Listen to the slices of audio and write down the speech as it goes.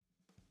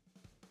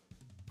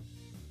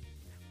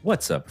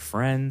What's up,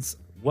 friends?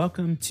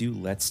 Welcome to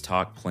Let's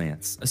Talk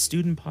Plants, a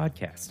student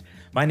podcast.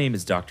 My name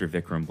is Dr.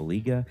 Vikram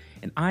Baliga,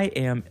 and I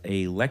am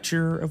a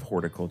lecturer of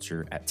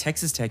horticulture at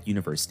Texas Tech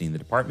University in the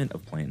Department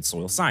of Plant and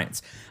Soil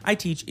Science. I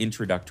teach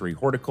introductory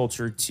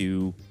horticulture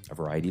to a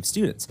variety of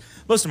students.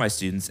 Most of my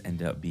students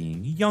end up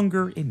being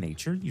younger in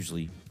nature,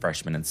 usually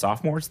freshmen and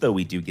sophomores, though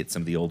we do get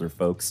some of the older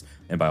folks,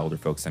 and by older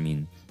folks, I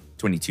mean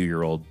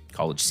 22-year-old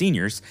college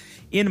seniors,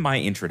 in my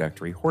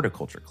introductory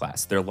horticulture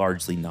class. They're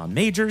largely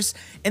non-majors,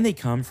 and they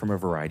come from a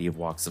variety of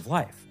walks of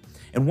life.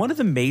 And one of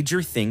the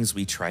major things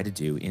we try to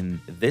do in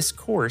this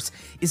course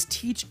is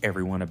teach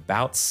everyone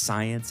about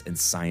science and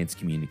science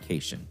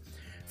communication.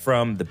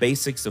 From the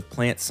basics of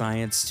plant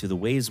science to the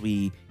ways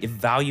we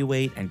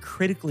evaluate and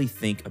critically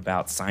think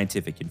about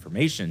scientific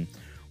information,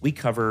 we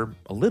cover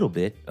a little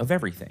bit of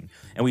everything.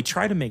 And we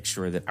try to make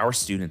sure that our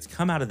students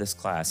come out of this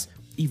class,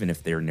 even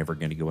if they're never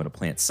going to go into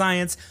plant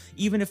science,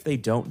 even if they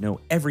don't know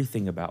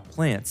everything about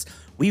plants,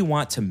 we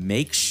want to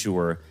make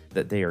sure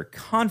that they are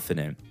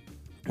confident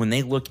when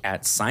they look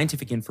at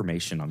scientific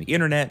information on the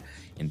internet,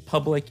 in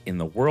public, in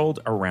the world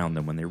around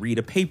them, when they read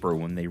a paper,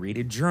 when they read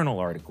a journal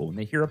article, when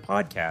they hear a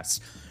podcast.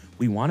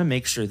 We want to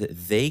make sure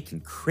that they can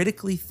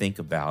critically think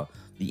about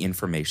the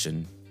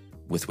information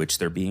with which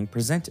they're being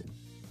presented.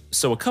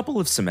 So a couple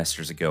of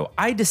semesters ago,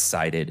 I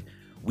decided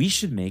we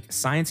should make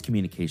science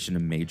communication a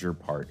major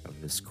part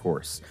of this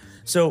course.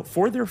 So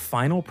for their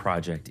final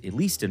project, at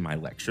least in my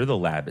lecture, the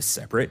lab is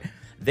separate,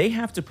 they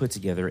have to put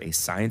together a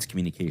science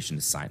communication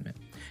assignment.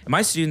 And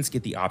my students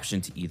get the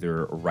option to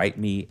either write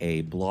me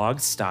a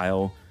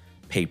blog-style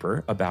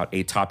paper about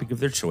a topic of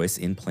their choice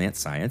in plant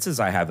science,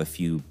 as I have a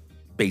few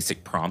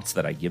basic prompts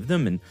that I give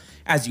them. And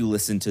as you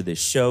listen to this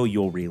show,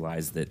 you'll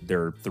realize that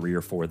there are 3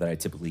 or 4 that I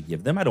typically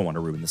give them. I don't want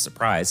to ruin the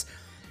surprise.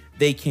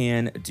 They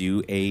can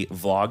do a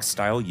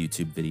vlog-style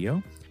YouTube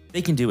video.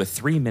 They can do a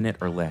 3-minute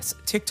or less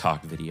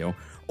TikTok video,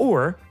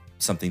 or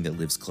something that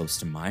lives close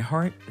to my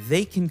heart,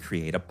 they can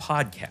create a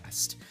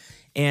podcast.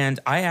 And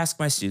I ask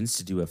my students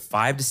to do a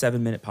 5 to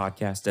 7 minute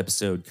podcast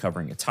episode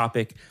covering a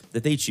topic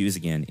that they choose,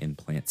 again, in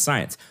plant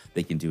science.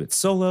 They can do it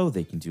solo,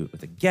 they can do it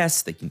with a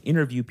guest, they can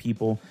interview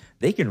people.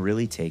 They can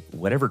really take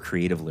whatever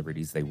creative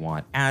liberties they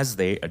want as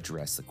they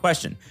address the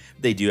question.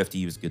 They do have to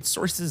use good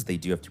sources, they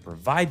do have to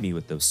provide me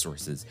with those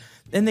sources,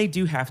 and they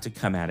do have to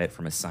come at it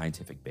from a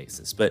scientific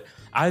basis. But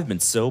I've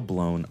been so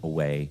blown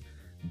away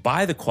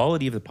by the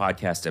quality of the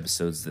podcast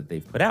episodes that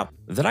they've put out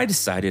that I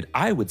decided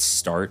I would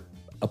start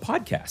a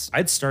podcast.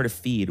 I'd start a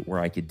feed where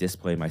I could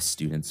display my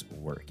students'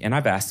 work. And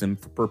I've asked them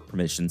for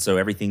permission, so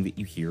everything that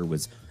you hear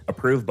was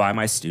approved by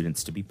my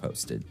students to be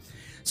posted.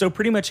 So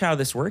pretty much how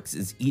this works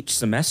is each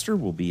semester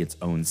will be its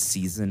own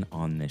season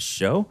on this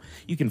show.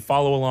 You can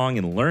follow along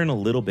and learn a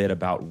little bit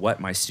about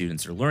what my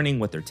students are learning,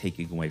 what they're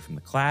taking away from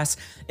the class,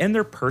 and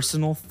their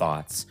personal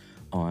thoughts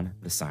on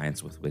the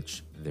science with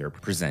which they're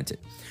presented.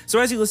 So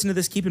as you listen to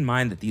this, keep in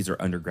mind that these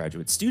are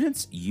undergraduate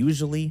students,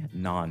 usually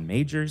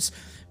non-majors,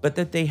 but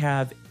that they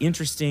have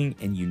interesting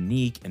and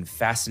unique and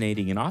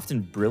fascinating and often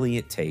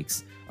brilliant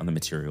takes on the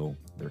material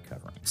they're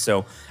covering.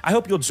 So I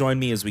hope you'll join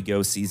me as we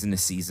go season to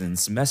season,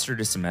 semester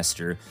to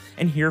semester,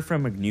 and hear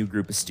from a new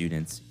group of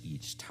students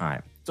each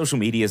time. Social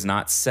media is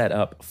not set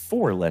up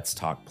for Let's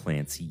Talk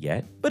Plants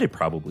yet, but it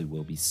probably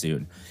will be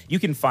soon. You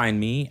can find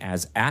me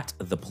as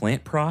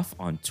 @theplantprof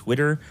on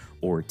Twitter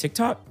or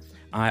TikTok.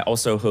 I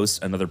also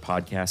host another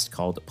podcast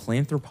called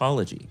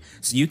Planthropology.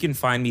 So you can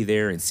find me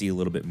there and see a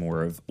little bit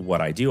more of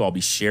what I do. I'll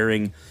be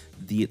sharing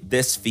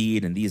this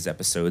feed and these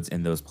episodes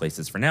in those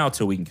places for now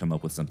till we can come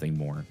up with something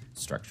more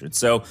structured.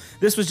 So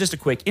this was just a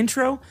quick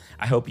intro.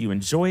 I hope you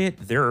enjoy it.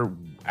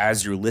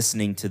 As you're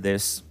listening to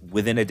this,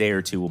 within a day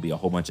or two will be a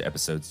whole bunch of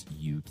episodes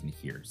you can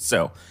hear.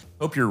 So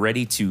hope you're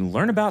ready to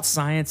learn about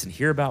science and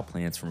hear about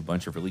plants from a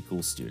bunch of really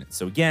cool students.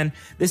 So again,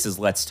 this is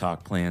Let's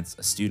Talk Plants,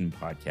 a student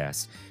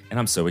podcast, and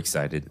I'm so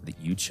excited that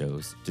you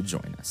chose to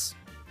join us.